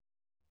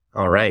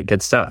All right.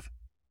 Good stuff.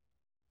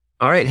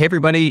 All right. Hey,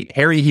 everybody.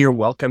 Harry here.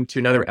 Welcome to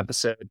another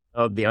episode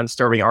of The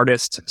Unstarving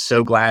Artist.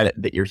 So glad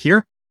that you're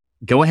here.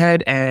 Go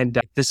ahead and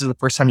if this is the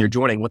first time you're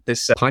joining, what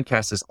this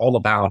podcast is all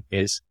about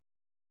is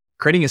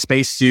creating a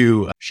space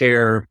to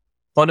share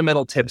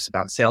fundamental tips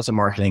about sales and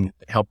marketing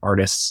that help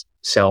artists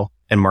sell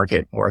and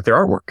market more of their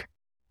artwork.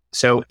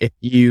 So if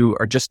you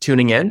are just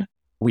tuning in,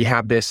 we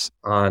have this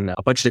on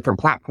a bunch of different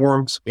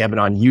platforms. We have it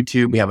on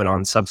YouTube. We have it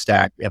on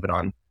Substack. We have it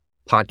on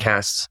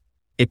podcasts.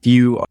 If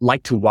you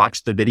like to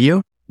watch the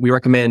video, we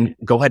recommend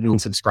go ahead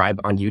and subscribe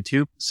on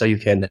YouTube so you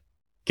can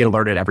get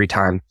alerted every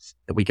time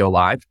that we go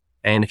live.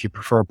 And if you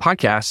prefer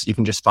podcasts, you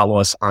can just follow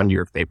us on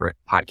your favorite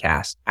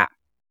podcast app.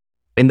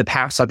 In the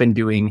past, I've been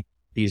doing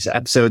these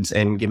episodes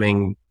and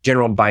giving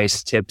general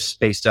advice, tips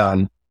based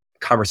on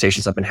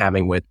conversations I've been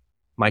having with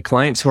my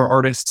clients who are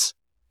artists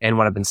and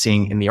what I've been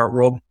seeing in the art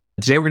world.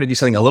 Today, we're going to do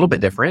something a little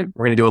bit different.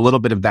 We're going to do a little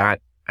bit of that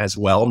as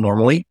well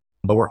normally,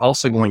 but we're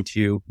also going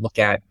to look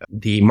at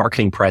the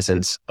marketing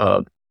presence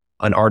of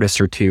an artist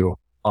or two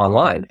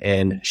online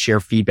and share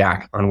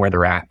feedback on where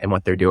they're at and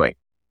what they're doing.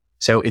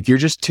 So if you're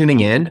just tuning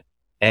in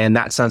and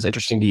that sounds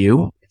interesting to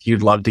you, if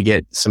you'd love to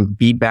get some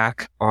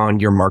feedback on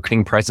your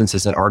marketing presence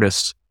as an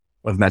artist,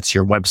 whether that's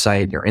your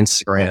website, your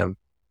Instagram,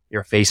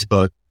 your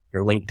Facebook,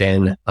 your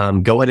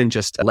LinkedIn, go ahead and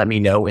just let me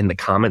know in the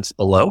comments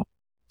below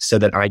so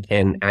that I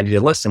can add you to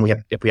the list.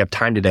 And if we have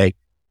time today,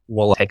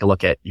 we'll take a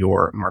look at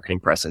your marketing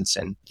presence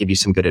and give you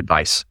some good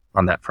advice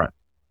on that front.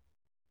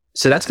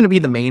 So that's going to be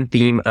the main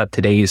theme of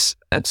today's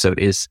episode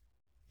is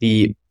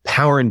the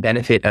power and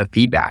benefit of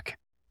feedback.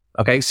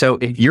 Okay. So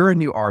if you're a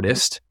new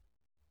artist,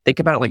 think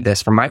about it like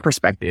this. From my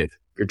perspective,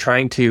 you're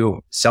trying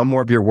to sell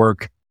more of your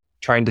work,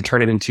 trying to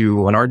turn it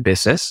into an art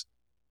business.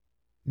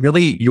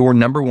 Really, your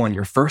number one,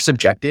 your first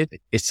objective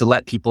is to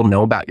let people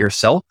know about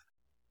yourself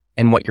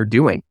and what you're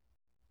doing.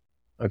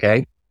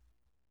 Okay.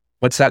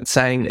 What's that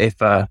saying?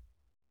 If a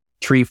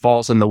tree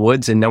falls in the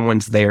woods and no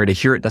one's there to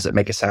hear it, does it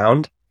make a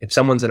sound? If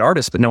someone's an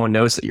artist, but no one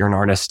knows that you're an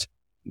artist,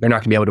 they're not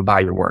going to be able to buy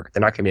your work.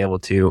 They're not going to be able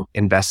to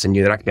invest in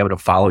you. They're not going to be able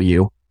to follow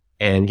you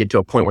and get to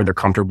a point where they're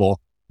comfortable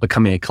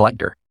becoming a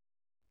collector.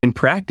 In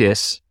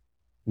practice,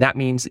 that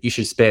means that you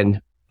should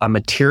spend a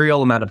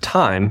material amount of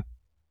time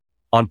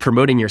on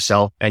promoting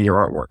yourself and your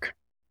artwork.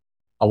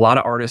 A lot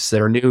of artists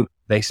that are new,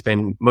 they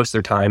spend most of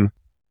their time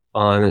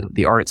on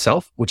the art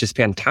itself, which is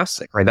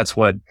fantastic, right? That's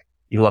what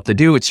you love to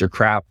do. It's your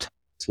craft.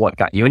 It's what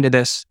got you into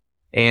this.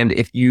 And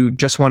if you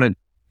just want to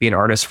be an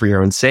artist for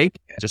your own sake,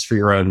 just for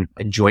your own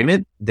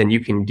enjoyment, then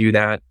you can do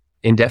that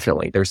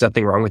indefinitely. There's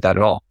nothing wrong with that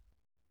at all.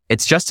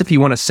 It's just if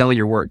you want to sell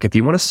your work. If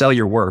you want to sell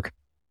your work,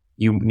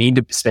 you need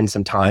to spend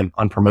some time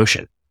on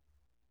promotion.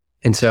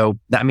 And so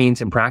that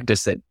means in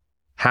practice that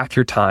half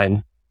your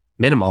time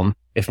minimum,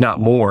 if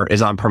not more,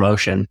 is on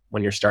promotion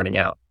when you're starting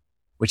out,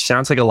 which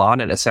sounds like a lot.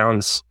 And it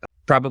sounds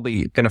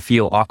probably going to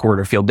feel awkward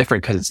or feel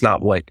different because it's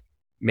not what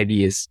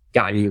maybe has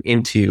gotten you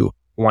into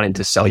wanting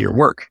to sell your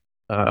work.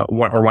 Or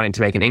wanting to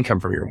make an income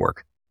from your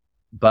work.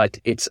 But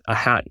it's a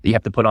hat you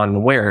have to put on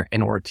and wear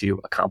in order to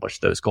accomplish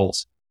those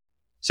goals.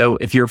 So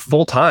if you're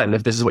full-time,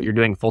 if this is what you're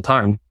doing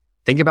full-time,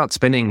 think about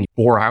spending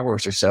 4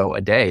 hours or so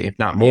a day, if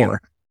not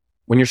more,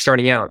 when you're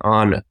starting out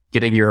on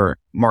getting your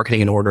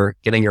marketing in order,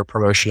 getting your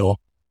promotional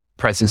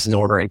presence in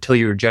order until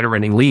you're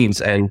generating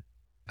leads and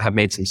have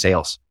made some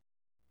sales.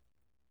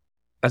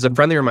 As a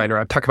friendly reminder,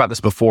 I've talked about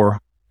this before.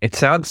 It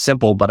sounds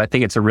simple, but I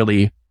think it's a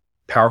really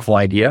powerful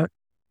idea.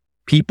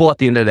 People at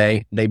the end of the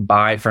day, they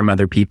buy from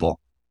other people.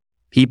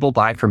 People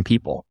buy from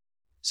people.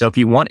 So if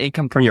you want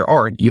income from your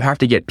art, you have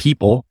to get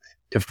people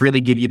to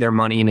freely give you their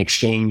money in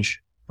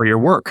exchange for your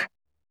work.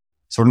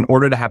 So in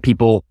order to have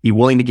people be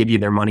willing to give you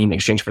their money in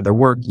exchange for their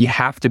work, you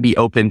have to be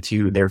open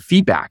to their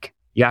feedback.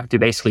 You have to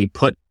basically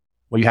put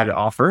what you have to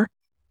offer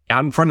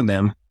out in front of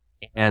them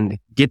and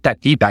get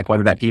that feedback,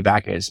 whether that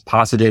feedback is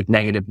positive,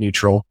 negative,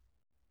 neutral,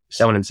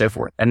 so on and so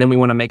forth. And then we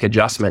want to make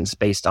adjustments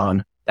based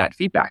on that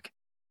feedback.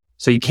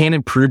 So you can't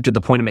improve to the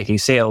point of making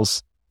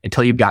sales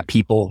until you've got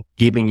people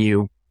giving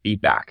you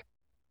feedback.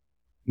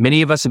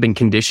 Many of us have been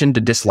conditioned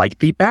to dislike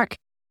feedback.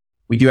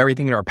 We do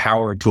everything in our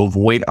power to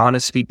avoid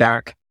honest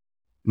feedback.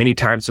 Many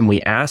times when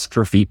we ask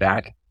for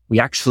feedback, we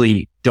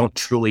actually don't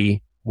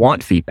truly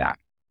want feedback.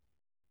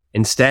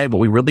 Instead, what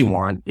we really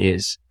want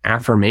is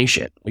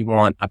affirmation. We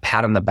want a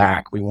pat on the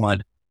back. We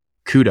want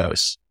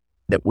kudos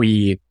that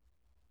we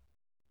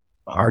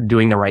are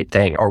doing the right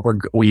thing or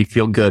we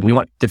feel good. We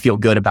want to feel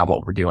good about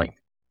what we're doing.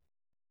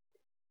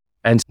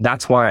 And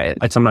that's why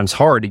it's sometimes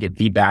hard to get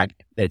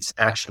feedback that's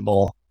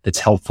actionable, that's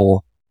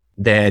helpful,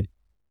 that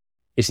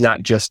is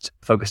not just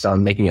focused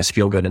on making us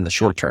feel good in the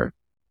short term.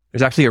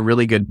 There's actually a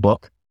really good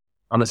book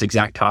on this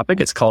exact topic.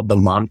 It's called The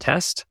Mom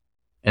Test.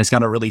 And it's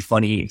got a really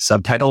funny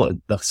subtitle.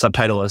 The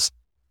subtitle is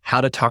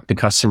How to Talk to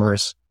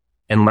Customers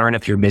and Learn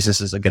If Your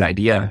Business is a Good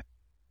Idea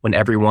When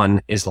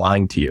Everyone is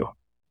Lying to You.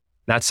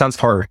 That sounds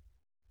hard,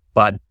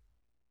 but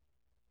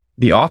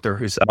the author,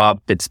 who's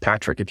Bob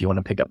Fitzpatrick, if you want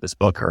to pick up this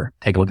book or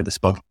take a look at this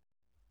book,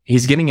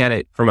 he's getting at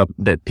it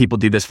that people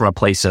do this from a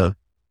place of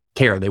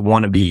care. They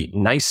want to be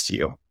nice to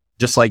you,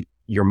 just like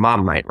your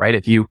mom might, right?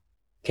 If you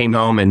came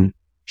home and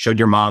showed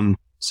your mom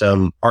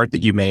some art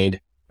that you made,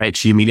 right?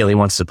 She immediately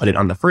wants to put it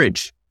on the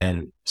fridge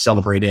and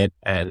celebrate it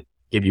and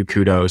give you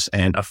kudos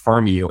and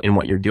affirm you in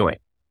what you're doing.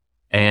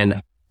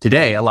 And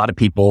today, a lot of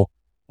people,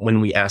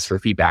 when we ask for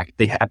feedback,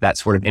 they have that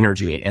sort of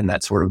energy and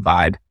that sort of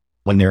vibe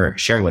when they're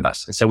sharing with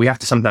us. And so we have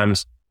to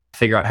sometimes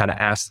figure out how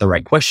to ask the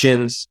right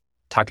questions,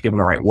 talk to people in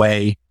the right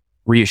way,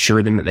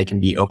 reassure them that they can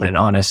be open and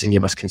honest and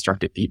give us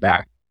constructive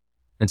feedback.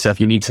 And so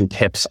if you need some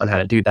tips on how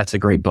to do, that's a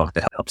great book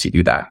that helps you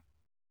do that.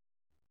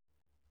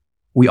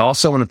 We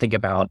also want to think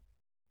about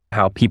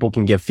how people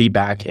can give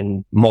feedback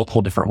in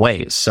multiple different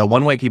ways. So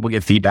one way people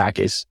give feedback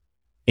is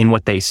in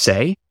what they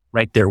say,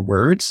 right? Their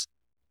words,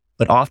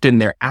 but often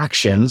their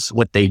actions,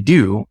 what they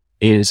do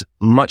is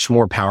much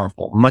more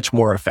powerful, much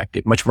more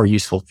effective, much more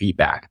useful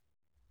feedback.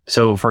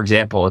 So for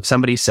example, if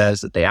somebody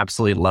says that they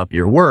absolutely love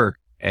your work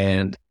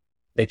and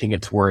they think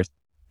it's worth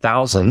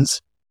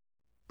thousands,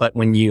 but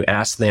when you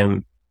ask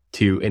them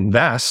to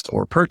invest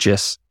or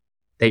purchase,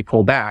 they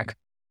pull back,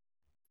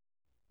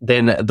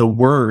 then the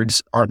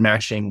words aren't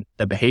matching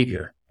the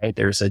behavior, right?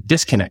 There's a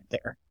disconnect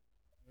there.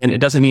 And it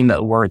doesn't mean that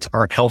the words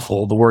aren't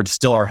helpful. The words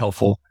still are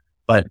helpful,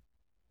 but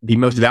the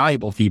most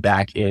valuable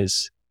feedback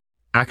is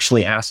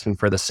actually asking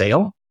for the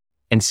sale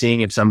and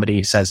seeing if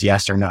somebody says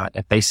yes or not.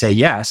 If they say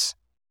yes,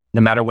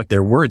 no matter what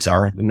their words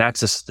are, then that's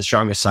just the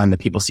strongest sign that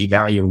people see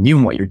value in you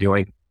and what you're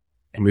doing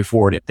and move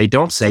forward. If they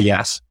don't say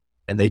yes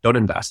and they don't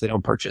invest, they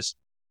don't purchase,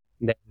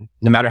 then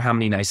no matter how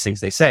many nice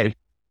things they say,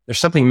 there's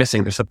something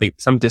missing. There's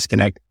some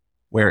disconnect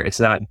where it's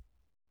not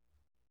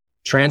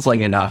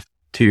translating enough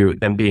to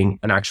them being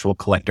an actual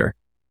collector.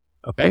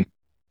 Okay.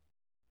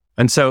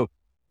 And so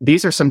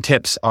these are some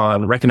tips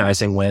on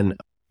recognizing when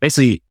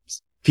basically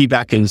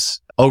feedback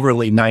is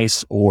overly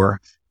nice or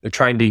they're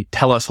trying to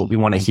tell us what we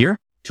want to hear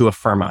to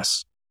affirm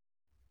us.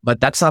 But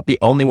that's not the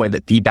only way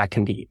that feedback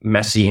can be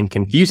messy and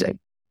confusing.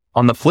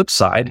 On the flip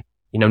side,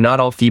 not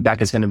all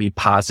feedback is going to be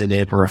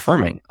positive or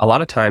affirming. A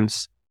lot of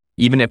times,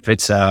 even if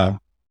it's on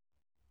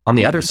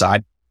the other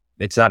side,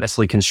 it's not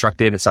necessarily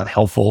constructive. It's not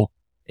helpful.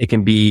 It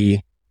can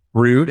be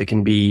rude. It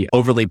can be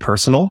overly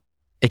personal.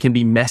 It can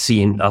be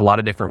messy in a lot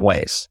of different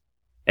ways.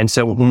 And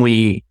so when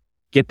we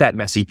get that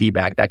messy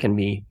feedback, that can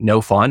be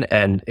no fun.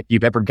 And if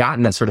you've ever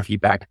gotten that sort of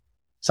feedback,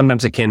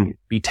 sometimes it can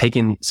be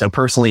taken so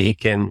personally, it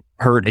can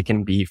hurt, it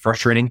can be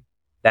frustrating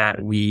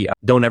that we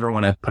don't ever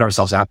want to put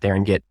ourselves out there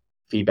and get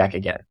feedback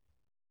again.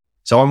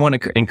 So I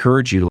want to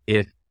encourage you,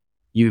 if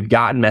you've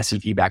gotten messy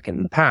feedback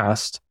in the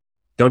past,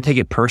 don't take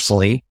it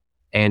personally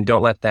and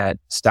don't let that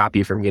stop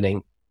you from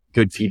getting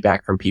good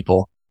feedback from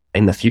people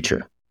in the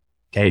future.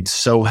 Okay. It's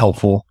so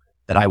helpful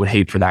that I would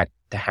hate for that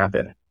to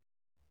happen.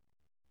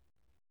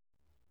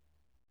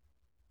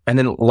 And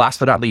then last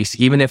but not least,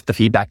 even if the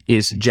feedback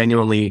is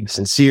genuinely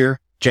sincere,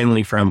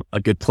 genuinely from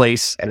a good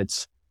place, and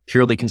it's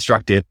purely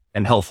constructive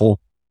and helpful,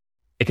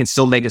 it can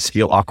still make us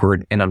feel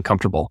awkward and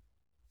uncomfortable.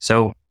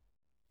 So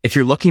if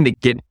you're looking to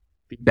get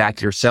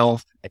feedback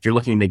yourself, if you're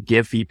looking to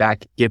give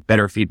feedback, give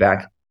better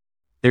feedback,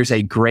 there's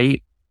a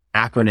great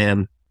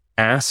acronym,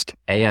 ASK,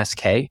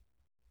 ASK,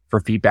 for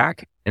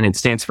feedback, and it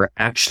stands for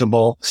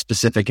actionable,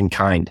 specific, and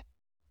kind.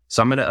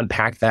 So I'm going to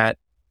unpack that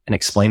and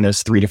explain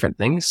those three different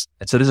things.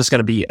 And so this is going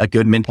to be a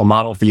good mental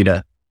model for you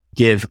to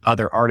give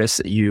other artists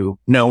that you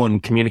know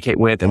and communicate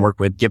with and work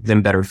with, give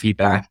them better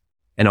feedback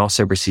and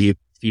also receive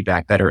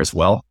feedback better as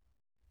well.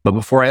 But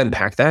before I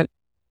unpack that,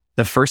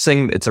 the first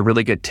thing that's a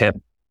really good tip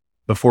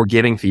before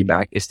giving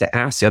feedback is to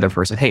ask the other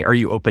person, hey, are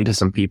you open to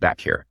some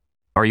feedback here?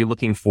 Are you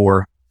looking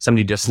for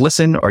somebody to just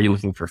listen, or are you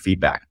looking for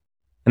feedback?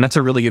 And that's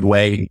a really good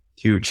way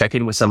to check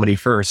in with somebody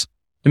first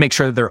to make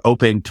sure that they're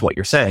open to what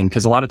you're saying.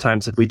 Because a lot of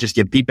times if we just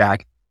give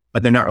feedback,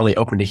 but they're not really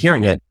open to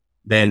hearing it,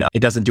 then it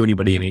doesn't do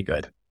anybody any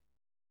good.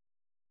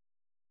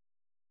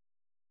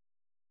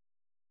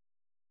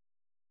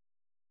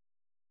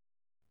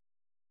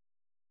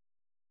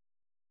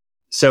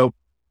 So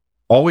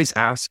always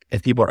ask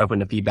if people are open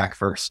to feedback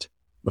first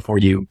before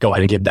you go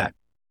ahead and give that.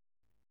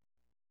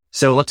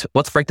 So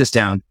let's break this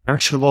down.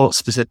 Actionable,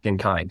 specific, and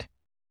kind.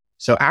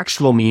 So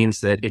actionable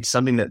means that it's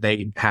something that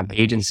they have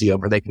agency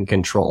over, they can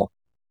control.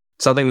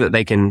 Something that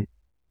they can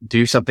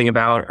do something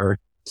about or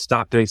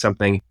stop doing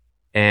something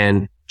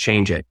and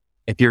change it.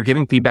 If you're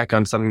giving feedback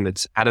on something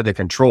that's out of their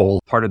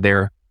control, part of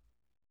their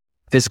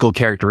physical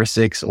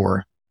characteristics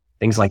or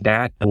things like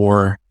that,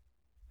 or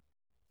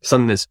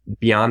something that's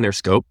beyond their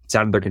scope, it's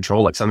out of their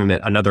control, like something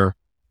that another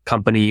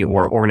company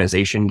or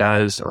organization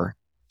does or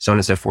so on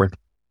and so forth,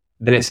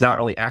 then it's not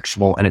really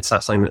actionable and it's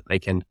not something that they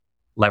can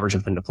leverage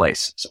and put into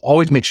place. So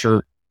always make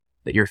sure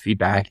that your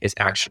feedback is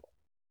actionable.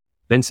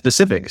 Then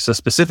specific. So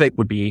specific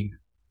would be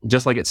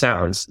just like it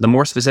sounds. The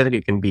more specific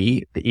it can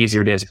be, the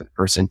easier it is for the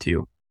person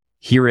to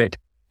hear it,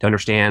 to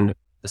understand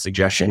the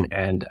suggestion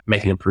and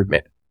make an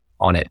improvement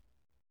on it.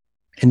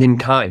 And then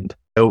kind.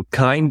 So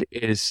kind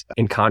is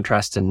in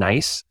contrast to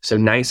nice. So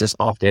nice is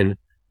often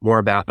more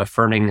about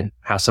affirming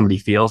how somebody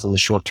feels in the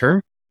short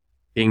term,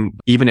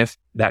 even if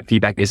that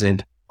feedback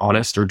isn't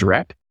honest or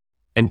direct.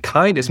 And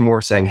kind is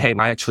more saying, hey,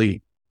 I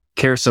actually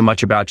care so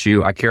much about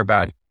you. I care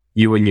about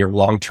you and your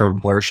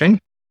long-term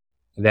flourishing.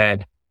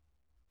 that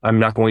I'm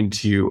going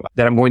to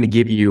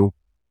give you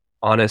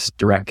honest,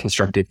 direct,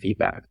 constructive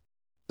feedback.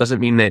 Doesn't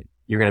mean that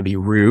you're going to be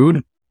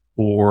rude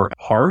or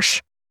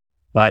harsh,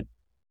 but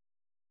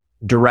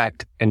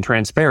direct and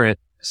transparent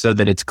so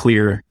that it's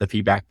clear the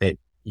feedback that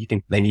you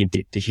think they need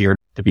to hear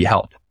to be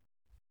helped.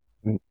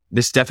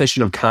 This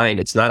definition of kind,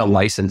 it's not a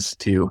license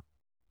to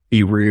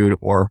be rude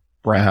or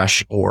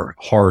brash or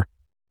hard.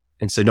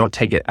 And so don't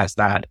take it as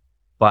that.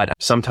 But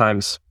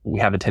sometimes we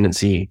have a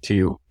tendency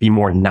to be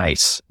more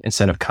nice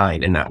instead of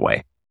kind in that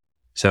way.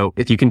 So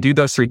if you can do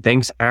those three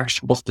things,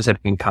 actionable,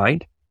 specific, and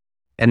kind,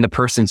 and the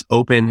person's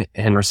open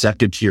and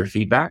receptive to your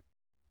feedback,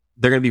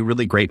 they're going to be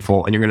really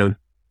grateful and you're going to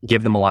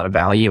give them a lot of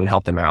value and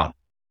help them out.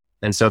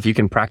 And so if you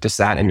can practice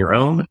that in your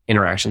own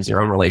interactions,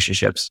 your own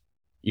relationships,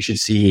 you should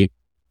see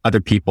other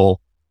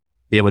people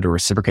be able to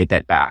reciprocate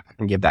that back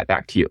and give that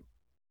back to you.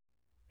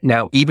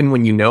 Now, even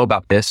when you know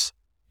about this,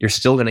 you're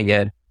still going to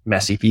get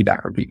messy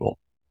feedback from people.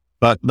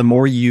 But the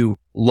more you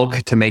look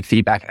to make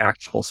feedback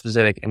actionable,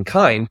 specific, and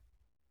kind,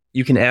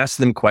 you can ask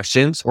them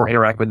questions or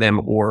interact with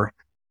them or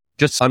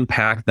just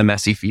unpack the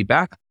messy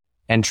feedback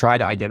and try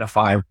to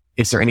identify,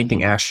 is there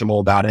anything actionable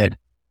about it?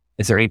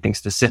 Is there anything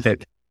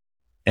specific?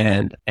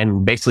 And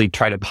basically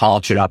try to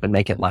polish it up and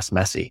make it less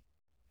messy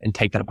and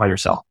take that upon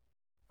yourself.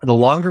 The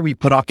longer we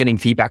put off getting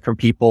feedback from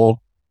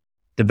people,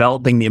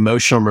 developing the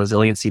emotional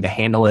resiliency to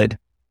handle it,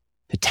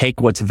 to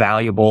take what's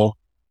valuable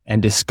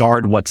and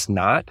discard what's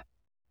not,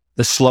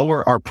 the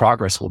slower our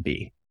progress will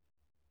be.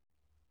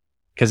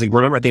 Because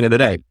remember, at the end of the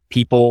day,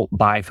 people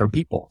buy from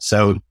people.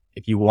 So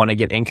if you want to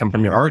get income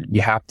from your art,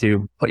 you have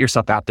to put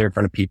yourself out there in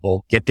front of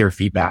people, get their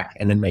feedback,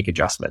 and then make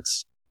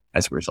adjustments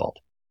as a result.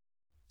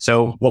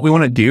 So what we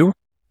want to do,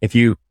 if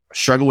you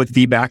struggle with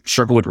feedback,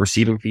 struggle with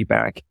receiving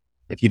feedback,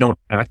 if you don't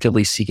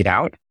actively seek it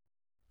out,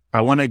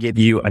 I want to give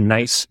you a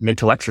nice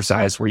mental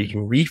exercise where you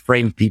can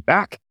reframe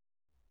feedback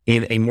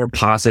in a more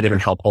positive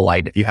and helpful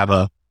light if you have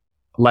a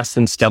less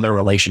than stellar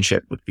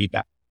relationship with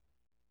feedback.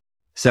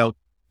 So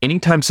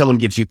anytime someone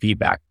gives you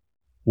feedback,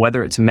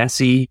 whether it's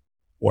messy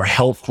or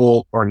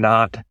helpful or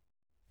not,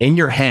 in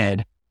your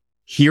head,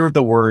 hear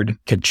the word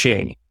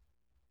ka-ching,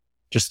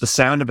 just the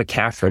sound of a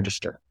cash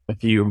register.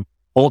 If you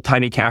old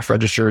tiny cash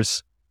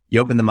registers, you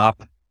open them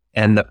up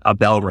and a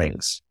bell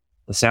rings,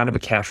 the sound of a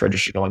cash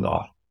register going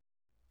off.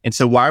 And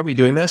so why are we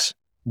doing this?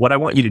 What I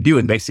want you to do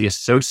is basically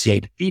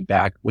associate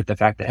feedback with the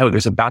fact that, oh,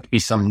 there's about to be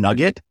some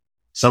nugget,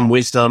 some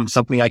wisdom,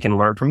 something I can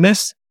learn from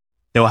this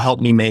that will help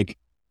me make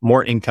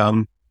more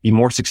income, be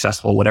more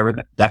successful, whatever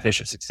the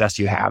definition of success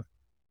you have,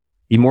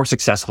 be more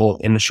successful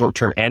in the short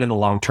term and in the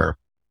long term,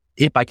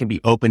 if I can be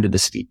open to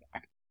this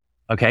feedback.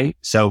 Okay.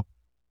 So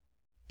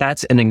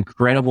that's an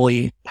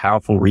incredibly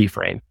powerful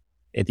reframe.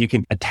 If you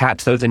can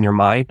attach those in your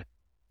mind,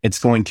 it's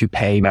going to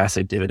pay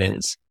massive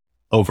dividends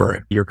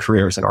over your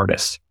career as an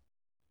artist.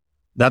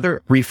 The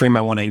other reframe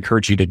I want to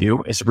encourage you to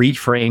do is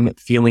reframe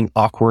feeling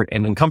awkward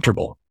and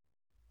uncomfortable.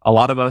 A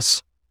lot of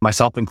us,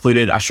 myself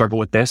included, I struggle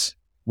with this.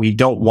 We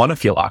don't want to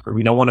feel awkward.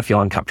 We don't want to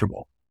feel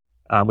uncomfortable.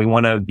 We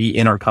want to be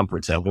in our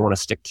comfort zone. We want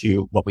to stick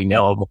to what we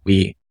know, what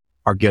we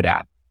are good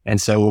at. And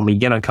so when we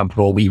get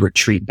uncomfortable, we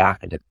retreat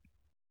back into it.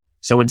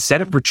 So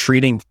instead of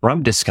retreating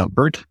from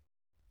discomfort,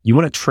 you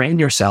want to train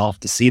yourself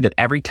to see that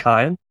every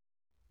time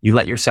you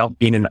let yourself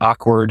be in an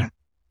awkward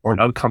or an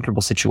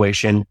uncomfortable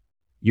situation,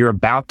 you're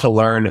about to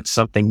learn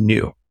something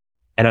new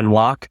and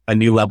unlock a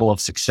new level of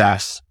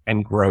success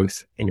and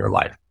growth in your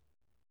life.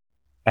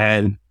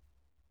 And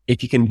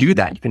if you can do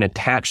that, you can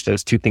attach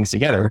those two things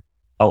together.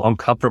 Oh,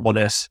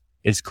 uncomfortableness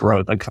is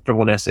growth.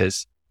 Uncomfortableness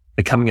is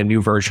becoming a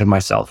new version of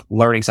myself,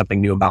 learning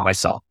something new about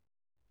myself.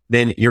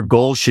 Then your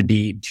goal should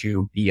be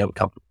to be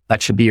uncomfortable.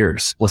 That should be your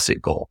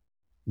explicit goal,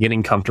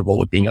 getting comfortable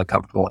with being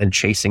uncomfortable and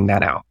chasing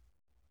that out.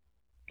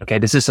 Okay.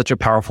 This is such a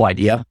powerful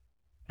idea.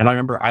 And I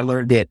remember I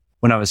learned it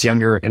when I was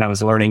younger and I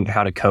was learning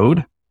how to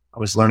code. I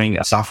was learning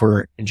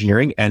software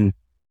engineering and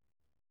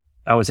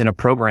I was in a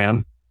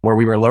program where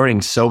we were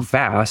learning so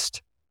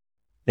fast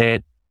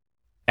that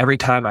every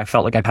time I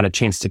felt like I had a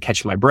chance to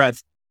catch my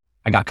breath,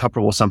 I got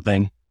comfortable with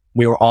something.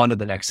 We were on to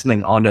the next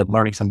thing, on to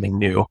learning something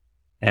new.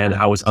 And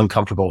I was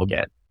uncomfortable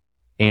again.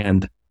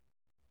 And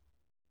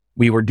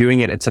we were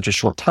doing it in such a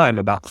short time,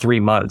 about 3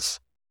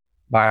 months.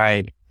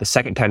 By the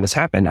second time this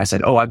happened, I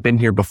said, oh, I've been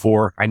here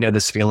before. I know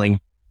this feeling.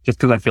 Just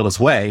because I feel this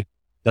way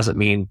doesn't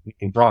mean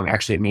anything wrong.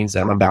 Actually, it means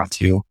that I'm about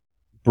to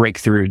break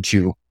through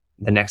to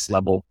the next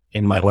level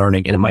in my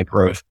learning and in my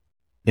growth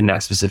in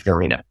that specific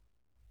arena.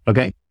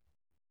 Okay.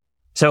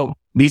 So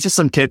these are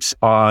some tips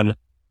on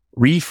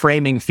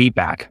reframing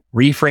feedback.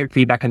 Reframe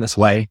feedback in this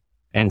way,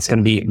 and it's going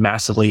to be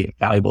massively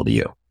valuable to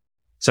you.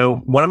 So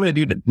what I'm going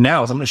to do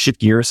now is I'm going to shift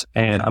gears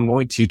and I'm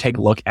going to take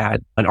a look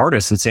at an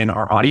artist that's in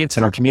our audience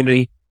and our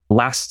community.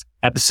 Last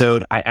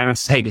episode, I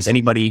asked, hey, does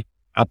anybody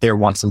out there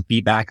want some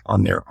feedback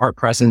on their art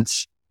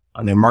presence,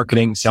 on their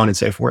marketing, so on and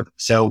so forth?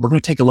 So we're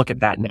going to take a look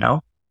at that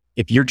now.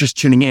 If you're just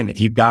tuning in,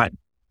 if you've got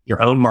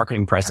your own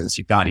marketing presence,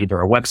 you've got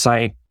either a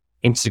website,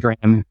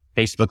 Instagram,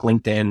 Facebook,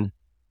 LinkedIn,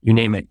 you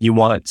name it, you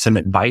want some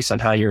advice on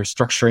how you're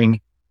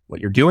structuring what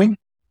you're doing,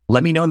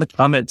 let me know in the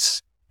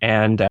comments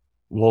and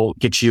we'll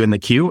get you in the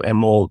queue,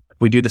 and if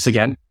we do this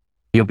again,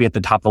 you'll be at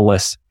the top of the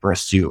list for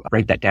us to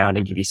write that down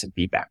and give you some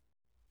feedback.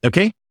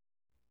 Okay.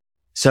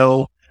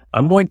 So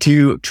I'm going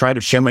to try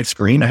to share my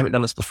screen. I haven't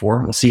done this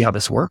before. We'll see how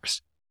this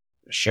works.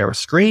 Share a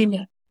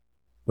screen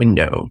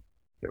window.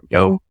 There we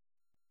go.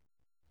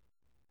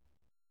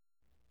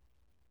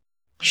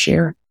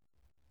 Share.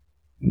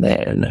 And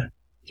then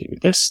do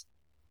this.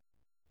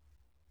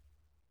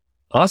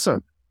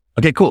 Awesome.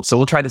 Okay, cool. So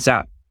we'll try this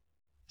out.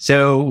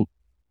 So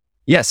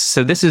yes,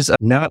 so this is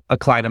not a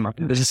client of mine.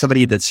 This is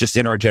somebody that's just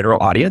in our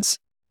general audience.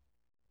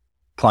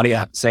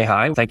 Claudia, say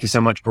hi. Thank you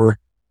so much for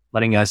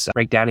letting us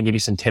break down and give you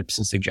some tips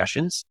and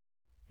suggestions.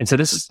 And so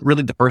this is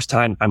really the first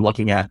time I'm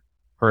looking at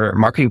her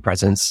marketing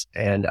presence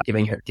and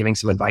giving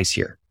some advice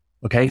here.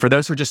 Okay. For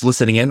those who are just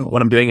listening in,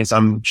 what I'm doing is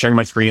I'm sharing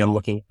my screen. I'm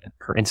looking at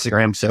her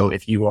Instagram. So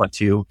if you want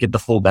to get the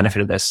full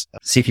benefit of this,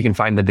 see if you can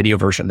find the video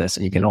version of this,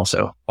 and you can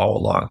also follow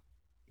along.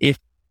 If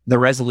the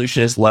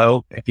resolution is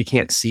low, if you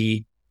can't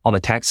see all the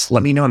text,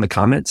 let me know in the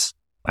comments.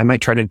 I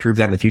might try to improve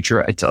that in the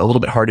future. It's a little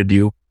bit hard to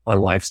do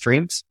on live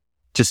streams.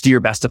 Just do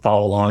your best to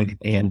follow along,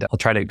 and I'll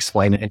try to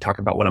explain it and talk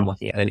about what I'm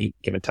looking at any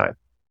given time.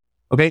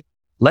 Okay.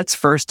 Let's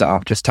first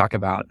off just talk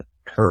about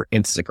her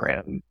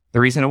Instagram. The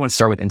reason I want to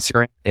start with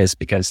Instagram is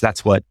because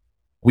that's what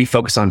we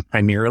focus on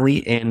primarily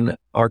in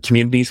our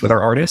communities with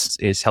our artists,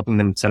 is helping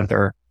them set up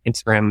their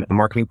Instagram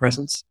marketing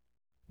presence.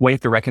 What you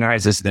have to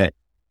recognize is that,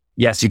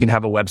 yes, you can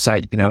have a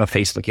website, you can have a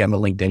Facebook, you can have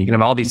a LinkedIn, you can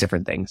have all these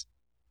different things.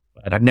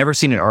 But I've never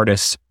seen an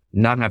artist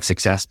not have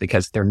success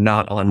because they're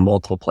not on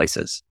multiple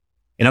places.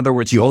 In other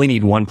words, you only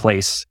need one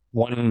place,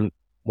 one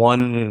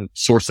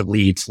source of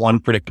leads, one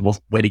predictable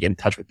way to get in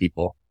touch with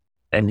people.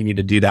 And you need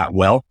to do that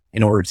well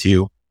in order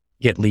to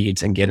get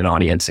leads and get an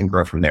audience and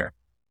grow from there.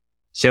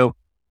 So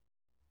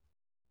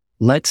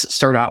let's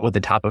start out with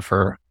the top of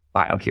her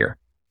bio here.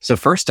 So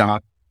first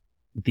off,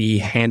 the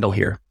handle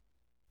here.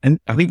 And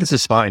I think this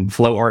is fine.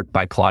 Flow Art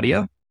by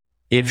Claudia.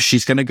 If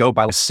she's going to go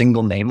by a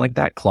single name like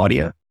that,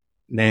 Claudia,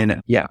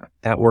 then yeah,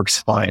 that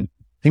works fine.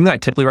 The thing that I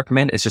typically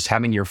recommend is just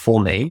having your full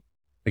name,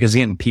 because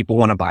again, people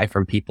want to buy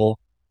from people.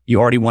 You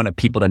already want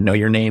people to know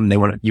your name.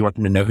 You want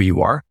them to know who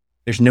you are.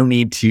 There's no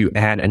need to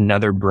add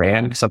another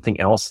brand, something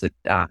else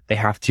that they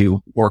have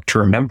to work to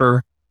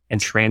remember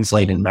and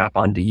translate and map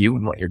onto you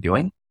and what you're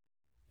doing.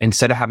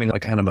 Instead of having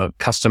like kind of a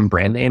custom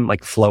brand name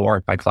like Flow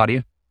Art by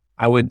Claudia,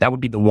 that would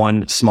be the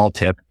one small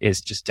tip,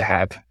 is just to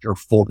have your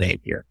full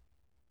name here.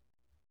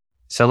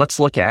 So let's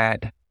look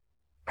at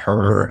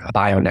her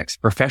bio next.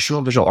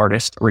 Professional visual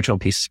artist, original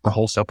pieces for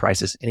wholesale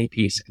prices, any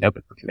piece and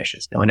open for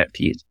commissions, no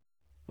NFTs.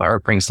 My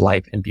art brings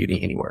life and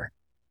beauty anywhere.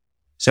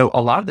 So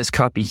a lot of this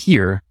copy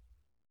here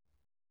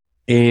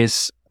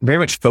is very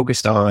much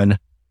focused on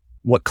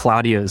what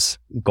Claudia's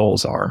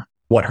goals are,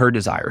 what her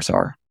desires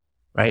are.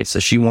 Right. So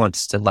she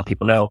wants to let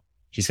people know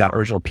she's got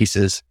original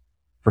pieces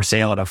for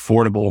sale at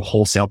affordable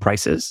wholesale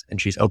prices,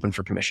 and she's open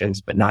for commissions,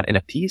 but not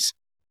NFTs.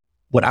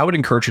 What I would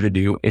encourage her to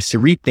do is to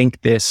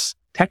rethink this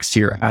text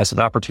here as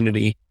an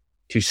opportunity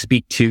to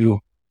speak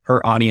to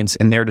her audience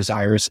and their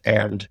desires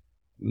and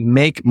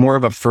make more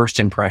of a first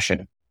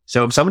impression.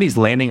 So if somebody's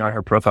landing on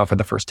her profile for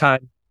the first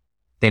time,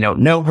 they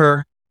don't know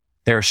her,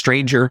 they're a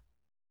stranger,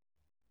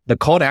 the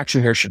call to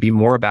action here should be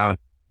more about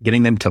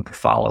getting them to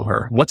follow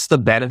her. What's the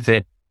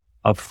benefit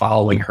of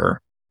following her,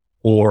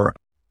 or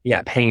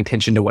paying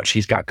attention to what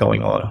she's got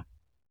going on?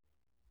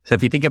 So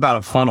if you think about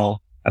a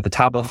funnel, at the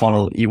top of the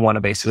funnel, you want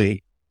to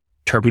basically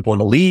turn people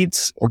into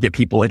leads or get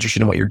people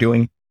interested in what you're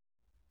doing.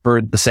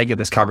 For the sake of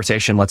this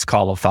conversation, let's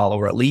call a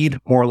follower a lead,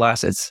 more or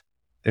less.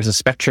 There's a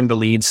spectrum to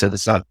leads, so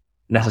that's not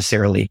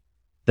necessarily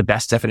the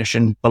best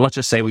definition, but let's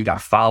just say we've got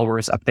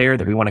followers up there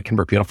that we want to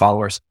convert people to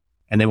followers.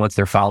 And then once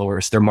they're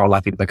followers, they're more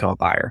likely to become a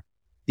buyer.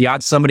 The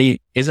odds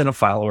somebody isn't a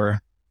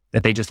follower,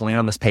 that they just land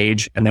on this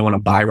page and they want to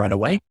buy right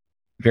away,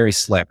 very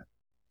slim.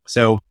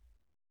 So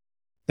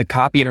the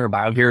copy in her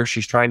bio here,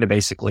 she's trying to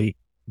basically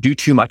do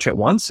too much at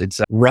once.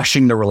 It's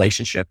rushing the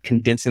relationship,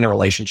 condensing the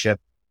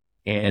relationship.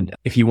 And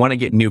if you want to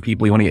get new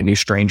people, you want to get new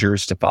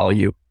strangers to follow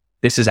you,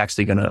 this is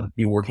actually going to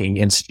be working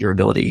against your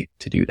ability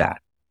to do that.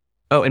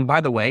 Oh, and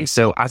by the way,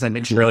 so as I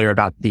mentioned earlier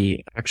about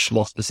the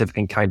actual, specific,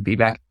 and kind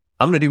feedback,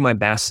 I'm going to do my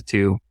best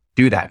to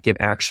do that, give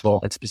actual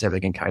and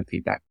specific and kind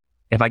feedback.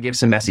 If I give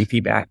some messy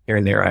feedback here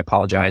and there, I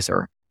apologize,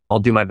 or I'll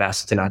do my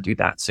best to not do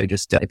that. So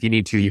just if you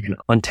need to, you can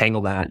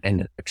untangle that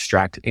and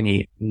extract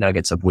any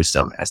nuggets of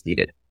wisdom as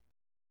needed.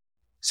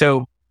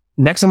 So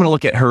next, I'm going to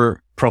look at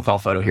her profile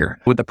photo here.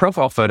 With the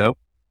profile photo,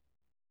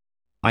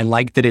 I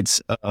like that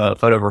it's a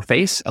photo of her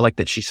face. I like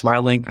that she's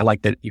smiling. I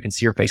like that you can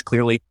see her face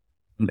clearly.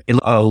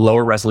 A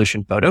lower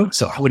resolution photo.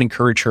 So I would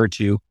encourage her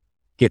to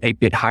get a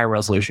bit higher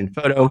resolution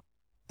photo.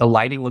 The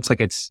lighting looks like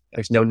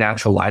there's no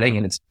natural lighting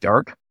and it's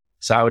dark.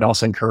 So I would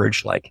also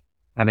encourage like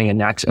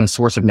having a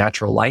source of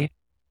natural light.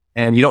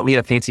 And you don't need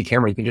a fancy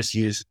camera. You can just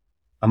use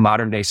a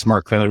modern day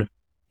smartphone,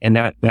 and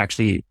that would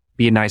actually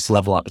be a nice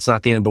level up. It's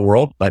not the end of the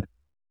world, but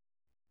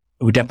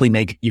it would definitely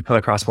make you come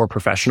across more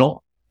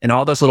professional. And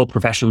all those little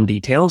professional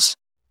details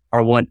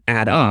are what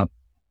add up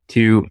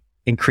to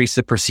increase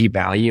the perceived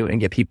value and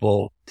get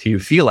people to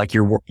feel like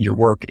your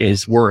work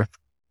is worth,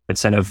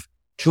 instead of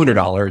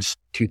 $200,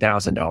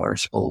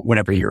 $2,000, or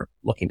whatever you're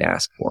looking to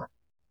ask for.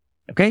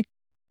 Okay.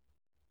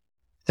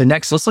 So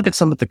next, let's look at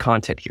some of the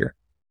content here.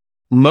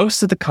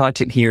 Most of the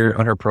content here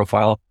on her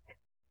profile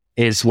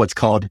is what's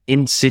called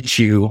in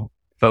situ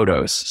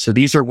photos. So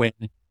these are when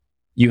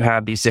you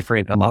have these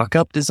different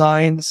mock-up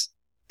designs.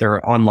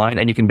 They're online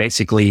and you can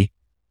basically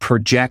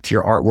project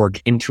your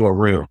artwork into a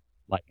room,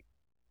 like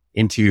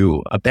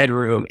into a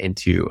bedroom,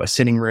 into a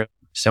sitting room,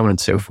 so on and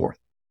so forth.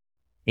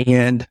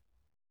 And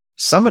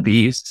some of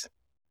these,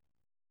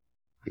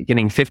 you're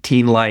getting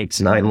 15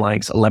 likes, 9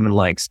 likes, 11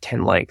 likes,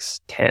 10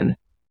 likes, 10,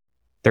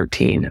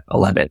 13,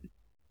 11,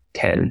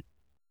 10.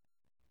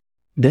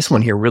 This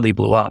one here really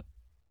blew up.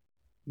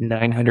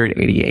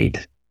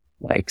 988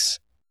 likes.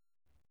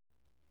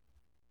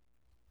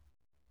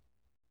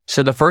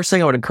 So the first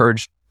thing I would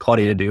encourage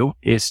Claudia to do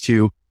is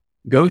to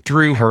go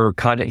through her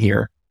content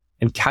here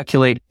and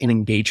calculate an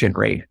engagement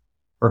rate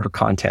for her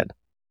content.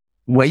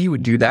 The way you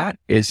would do that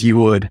is you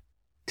would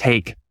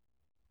take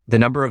the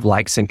number of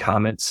likes and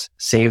comments,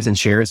 saves and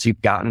shares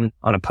you've gotten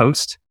on a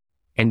post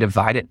and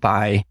divide it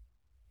by,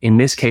 in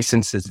this case,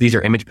 since these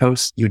are image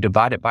posts, you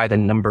divide it by the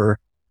number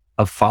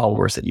of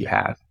followers that you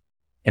have.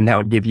 And that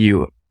would give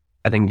you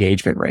an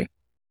engagement rate.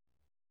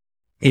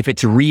 If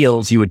it's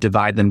reels, you would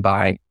divide them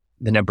by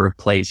the number of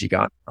plays you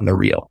got on the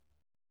reel.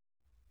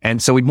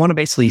 And so we'd want to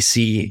basically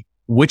see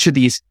which of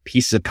these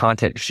pieces of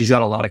content, she's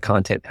got a lot of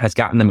content, has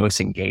gotten the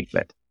most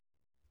engagement.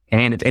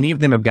 And if any of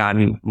them have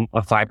gotten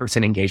a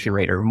 5% engagement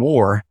rate or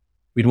more,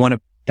 we'd want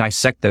to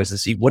dissect those and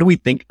see what do we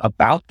think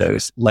about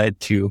those led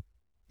to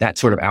that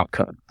sort of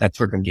outcome, that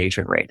sort of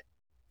engagement rate.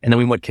 And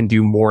then we can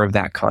do more of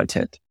that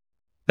content.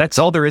 That's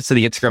all there is to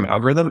the Instagram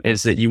algorithm,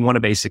 is that you want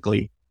to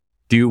basically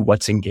do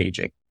what's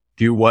engaging,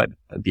 do what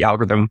the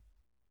algorithm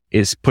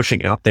is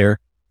pushing out there,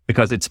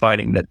 because it's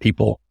finding that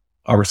people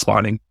are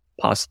responding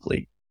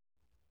positively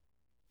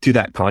to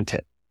that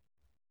content.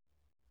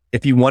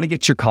 If you want to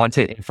get your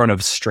content in front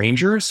of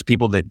strangers,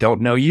 people that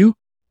don't know you,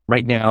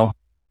 right now,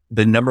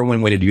 the number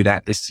one way to do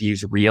that is to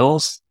use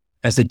Reels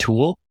as a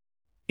tool.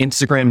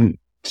 Instagram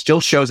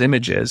still shows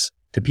images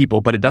to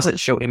people, but it doesn't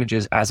show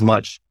images as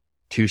much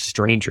to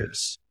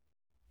strangers.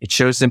 It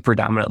shows them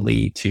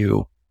predominantly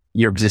to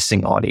your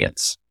existing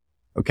audience.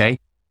 Okay.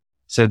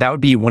 So that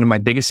would be one of my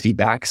biggest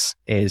feedbacks,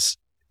 is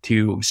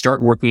to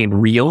start working in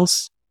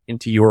Reels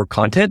into your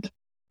content.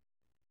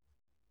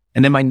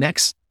 And then my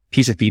next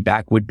piece of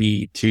feedback would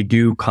be to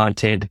do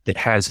content that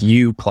has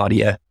you,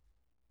 Claudia,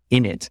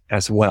 in it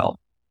as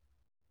well.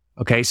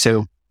 Okay.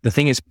 So the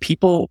thing is,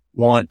 people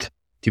want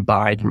to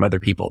buy from other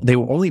people. They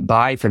will only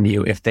buy from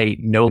you if they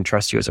know and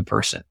trust you as a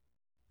person.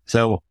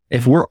 So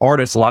if we're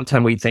artists, a lot of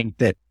time we think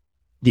that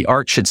the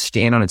art should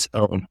stand on its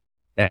own.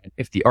 That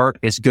if the art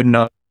is good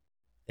enough,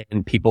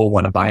 then people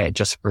want to buy it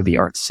just for the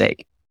art's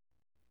sake.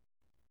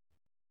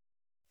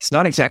 It's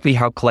not exactly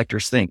how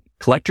collectors think.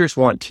 Collectors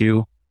want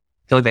to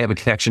feel like they have a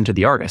connection to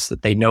the artist,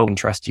 that they know and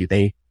trust you.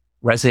 They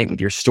resonate with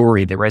your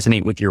story. They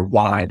resonate with your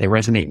why. They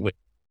resonate with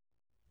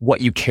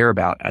what you care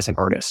about as an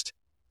artist.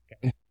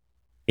 Okay?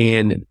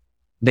 And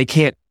they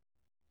can't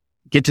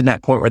get to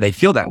that point where they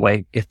feel that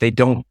way if they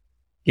don't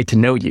get to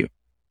know you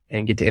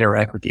and get to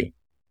interact with you.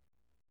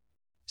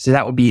 So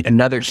that would be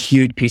another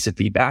huge piece of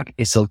feedback,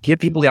 is to give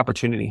people the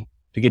opportunity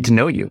to get to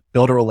know you,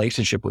 build a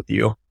relationship with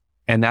you.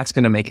 And that's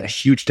going to make a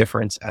huge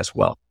difference as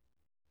well.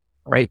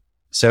 Right?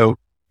 So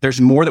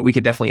there's more that we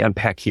could definitely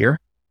unpack here,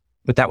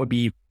 but that would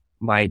be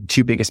my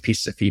two biggest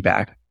pieces of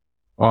feedback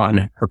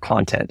on her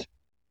content.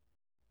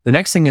 The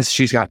next thing is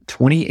she's got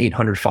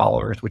 2,800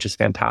 followers, which is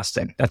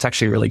fantastic. That's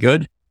actually really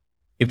good.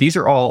 If these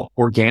are all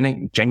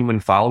organic,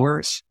 genuine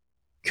followers,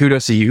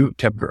 kudos to you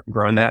to have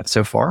grown that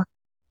so far.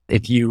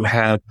 If you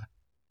have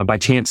by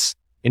chance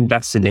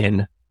invested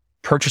in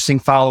purchasing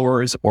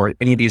followers, or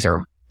any of these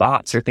are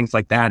bots or things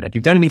like that, if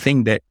you've done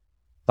anything that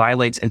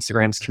violates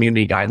Instagram's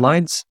community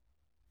guidelines,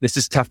 this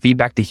is tough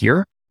feedback to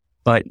hear,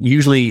 but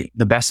usually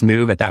the best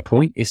move at that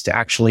point is to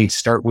actually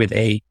start with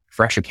a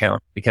fresh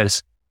account,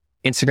 because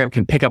Instagram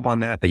can pick up on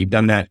that you've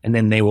done that, and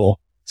then they will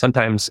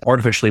sometimes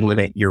artificially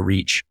limit your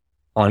reach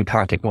on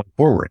content going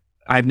forward.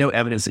 I have no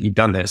evidence that you've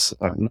done this.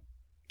 I'm not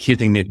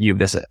accusing you of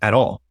this at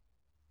all,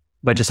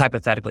 but just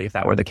hypothetically, if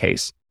that were the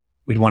case,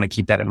 we'd want to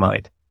keep that in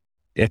mind.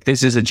 If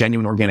this is a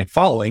genuine organic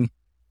following,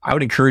 I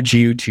would encourage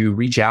you to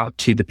reach out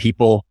to the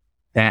people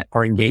that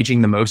are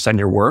engaging the most on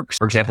your work.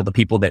 For example, the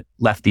people that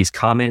left these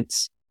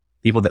comments,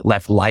 people that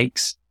left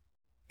likes,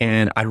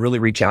 and I'd really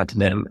reach out to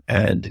them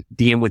and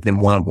DM with them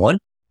one-on-one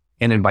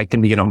and invite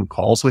them to get on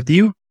calls with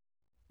you.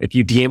 If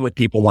you DM with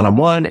people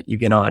one-on-one, you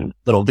get on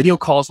little video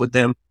calls with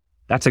them.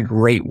 That's a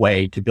great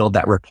way to build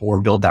that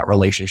rapport, build that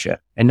relationship.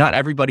 And not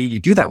everybody you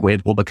do that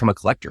with will become a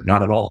collector.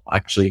 Not at all.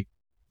 Actually,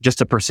 just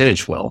a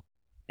percentage will.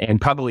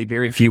 And probably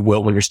very few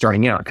will when you're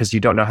starting out, because you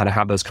don't know how to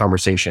have those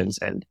conversations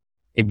and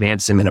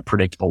advance them in a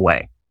predictable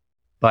way.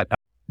 But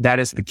that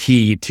is the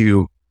key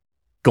to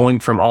going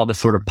from all the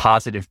sort of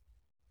positive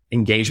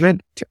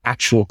engagement to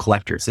actual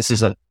collectors. This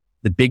is a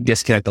the big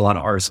disconnect a lot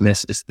of artists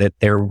miss is that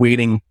they're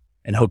waiting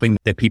and hoping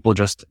that people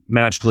just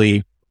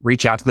magically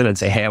reach out to them and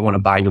say, hey, I want to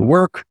buy your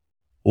work,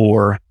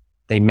 or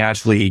they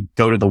magically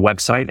go to the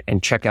website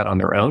and check out on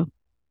their own.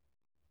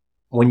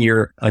 When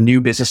you're a new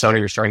business owner,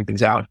 you're starting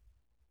things out,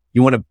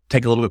 you want to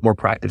take a little bit more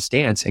proactive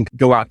stance and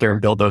go out there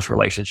and build those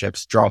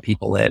relationships, draw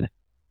people in.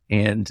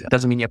 And it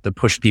doesn't mean you have to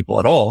push people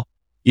at all.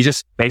 You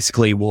just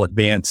basically will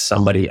advance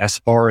somebody as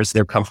far as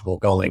they're comfortable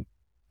going.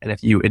 And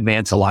if you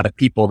advance a lot of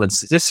people, then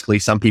statistically,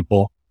 some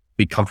people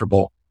be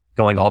comfortable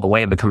going all the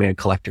way and becoming a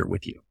collector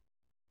with you.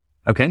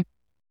 Okay.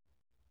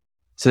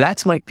 So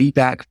that's my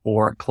feedback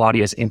for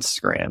Claudia's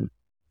Instagram.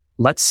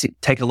 Let's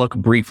take a look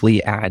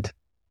briefly at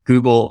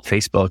Google,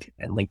 Facebook,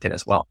 and LinkedIn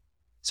as well.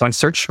 So I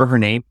searched for her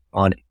name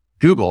on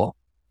Google,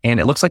 and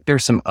it looks like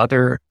there's some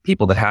other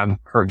people that have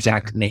her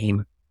exact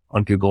name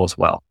on Google as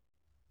well.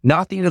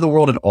 Not the end of the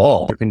world at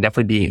all. There can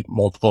definitely be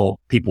multiple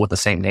people with the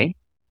same name.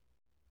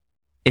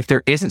 If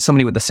there isn't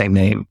somebody with the same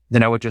name,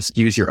 then I would just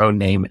use your own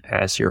name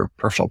as your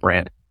personal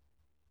brand.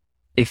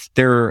 If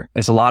there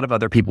is a lot of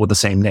other people with the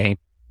same name,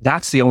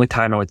 that's the only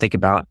time I would think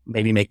about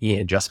maybe making an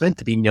adjustment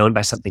to be known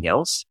by something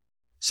else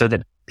so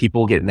that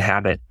people get in the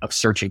habit of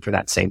searching for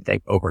that same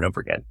thing over and over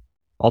again.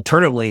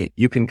 Alternatively,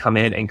 you can come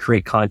in and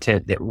create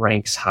content that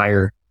ranks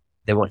higher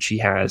than what she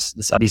has,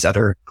 these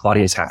other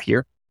Claudias have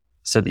here,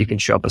 so that you can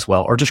show up as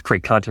well, or just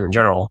create content in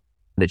general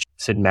that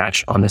should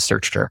match on the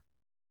search term.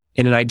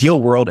 In an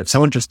ideal world, if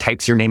someone just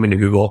types your name into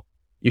Google,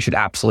 you should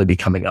absolutely be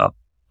coming up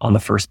on the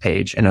first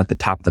page and at the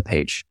top of the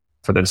page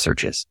for those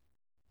searches.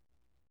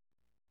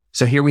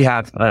 So here we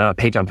have a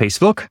page on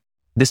Facebook.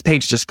 This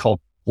page is just called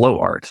Flow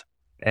Art,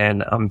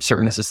 and I'm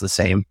certain this is the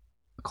same,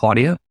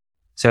 Claudia.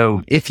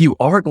 So if you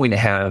are going to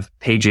have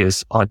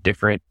pages on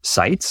different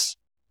sites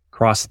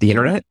across the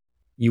internet,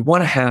 you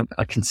want to have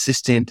a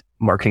consistent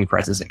marketing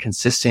presence, a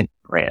consistent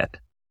brand.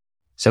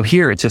 So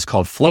here it's just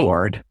called Flow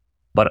Art,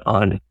 but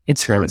on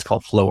Instagram it's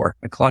called Flow Art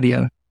by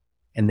Claudia.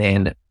 And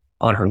then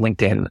on her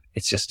LinkedIn,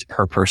 it's just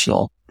her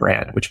personal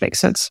brand, which makes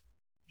sense,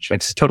 which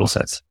makes total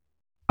sense.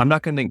 I'm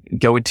not going to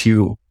go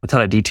into a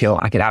ton of detail.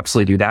 I could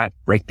absolutely do that,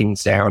 break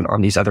things down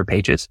on these other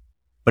pages.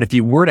 But if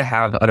you were to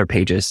have other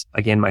pages,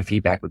 again, my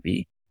feedback would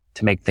be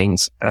to make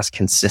things as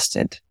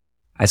consistent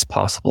as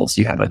possible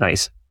so you have a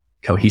nice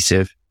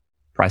cohesive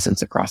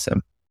presence across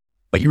them.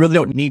 But you really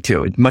don't need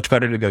to. It's much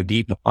better to go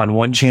deep on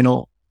one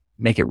channel,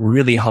 make it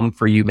really hum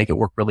for you, make it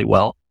work really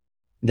well,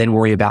 then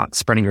worry about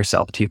spreading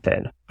yourself too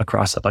thin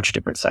across a bunch of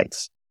different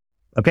sites.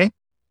 Okay?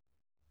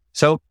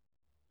 So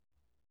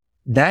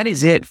that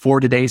is it for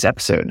today's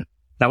episode.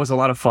 That was a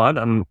lot of fun.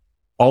 I'm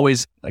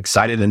always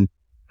excited and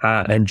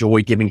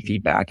enjoy giving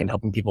feedback and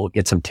helping people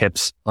get some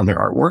tips on their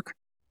artwork.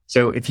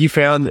 So if you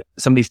found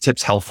some of these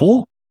tips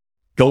helpful,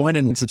 go ahead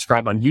and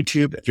subscribe on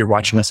YouTube. If you're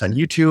watching us on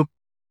YouTube,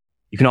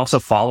 you can also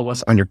follow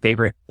us on your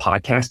favorite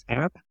podcast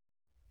app.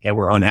 Yeah,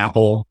 we're on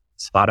Apple,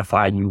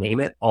 Spotify, you name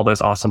it, all those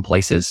awesome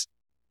places.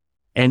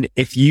 And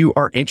if you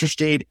are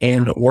interested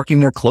in working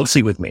more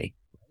closely with me,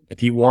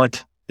 if you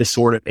want this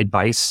sort of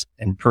advice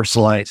and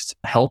personalized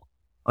help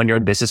on your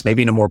own business,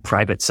 maybe in a more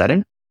private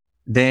setting,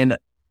 then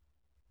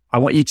I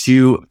want you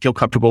to feel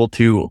comfortable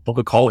to book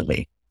a call with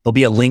me. There'll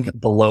be a link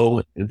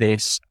below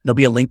this. There'll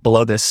be a link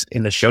below this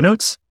in the show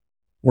notes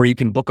where you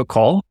can book a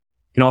call.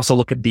 You can also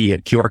look at the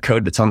QR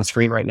code that's on the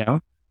screen right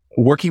now.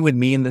 Working with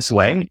me in this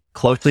way,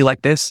 closely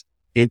like this,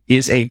 it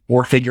is a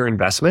 4-figure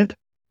investment.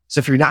 So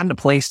if you're not in a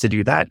place to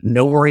do that,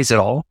 no worries at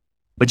all,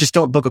 but just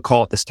don't book a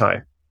call at this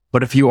time.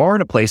 But if you are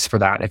in a place for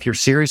that, if you're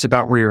serious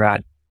about where you're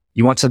at,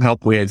 you want some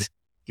help with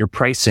your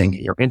pricing,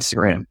 your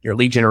Instagram, your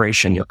lead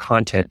generation, your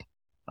content,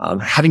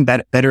 having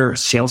better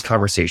sales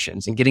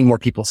conversations and getting more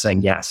people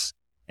saying yes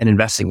and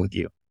investing with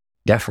you.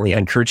 Definitely, I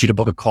encourage you to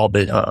book a call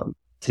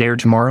today or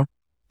tomorrow.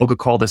 Book a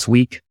call this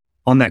week.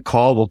 On that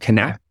call, we'll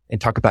connect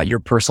and talk about your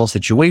personal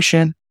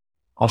situation.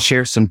 I'll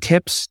share some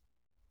tips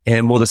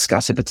and we'll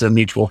discuss if it's a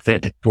mutual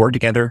fit to work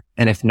together.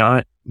 And if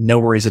not, no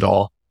worries at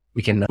all.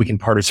 We can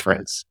part as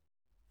friends.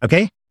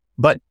 Okay.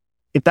 But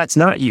if that's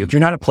not you, if you're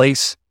not a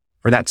place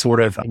for that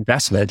sort of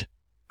investment,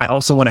 I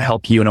also want to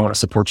help you and I want to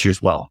support you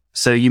as well.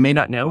 So you may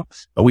not know,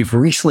 but we've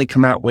recently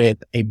come out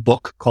with a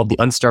book called the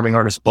Unstarving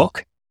Artist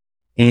Book.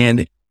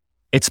 And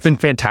it's been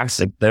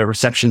fantastic. The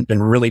reception's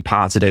been really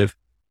positive.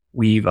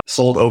 We've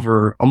sold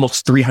over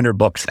almost 300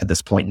 books at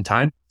this point in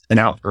time. It's been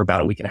out for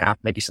about a week and a half,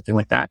 maybe something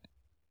like that.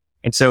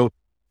 And so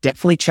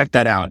definitely check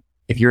that out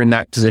if you're in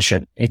that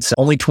position. It's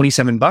only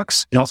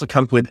 $27. It also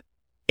comes with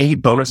 8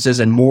 bonuses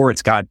and more.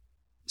 It's got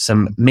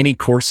some mini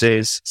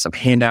courses, some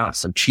handouts,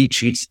 some cheat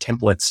sheets,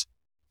 templates.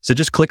 So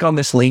just click on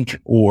this link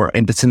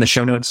and it's in the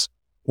show notes,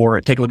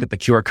 or take a look at the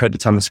QR code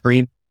that's on the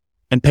screen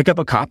and pick up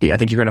a copy. I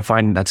think you're going to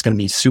find that's going to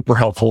be super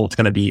helpful. It's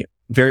going to be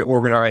very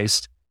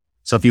organized.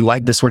 So if you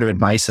like this sort of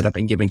advice that I've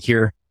been giving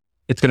here,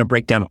 it's going to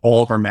break down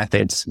all of our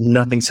methods.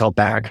 Nothing's held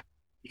back.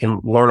 You can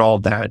learn all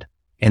of that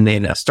and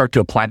then start to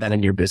apply that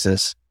in your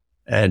business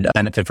and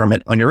benefit from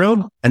it on your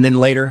own. And then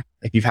later,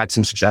 if you've had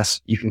some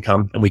success, you can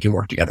come and we can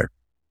work together.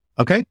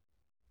 Okay.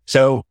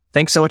 So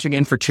thanks so much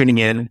again for tuning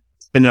in.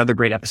 It's been another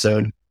great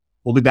episode.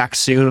 We'll be back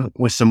soon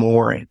with some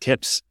more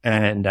tips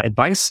and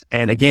advice.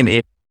 And again,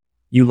 if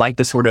you like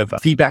the sort of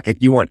feedback,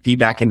 if you want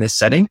feedback in this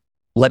setting,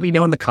 let me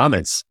know in the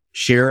comments.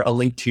 Share a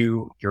link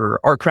to your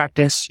art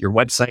practice, your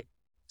website,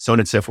 so on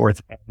and so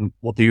forth. And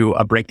we'll do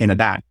a breakdown of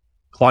that.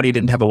 Claudia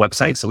didn't have a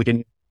website, so we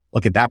didn't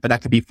look at that, but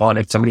that could be fun.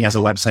 If somebody has a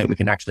website, we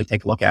can actually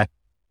take a look at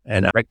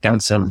and break down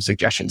some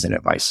suggestions and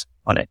advice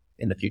on it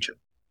in the future.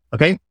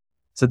 Okay.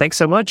 So thanks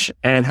so much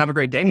and have a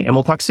great day, and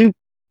we'll talk soon.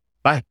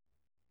 Bye.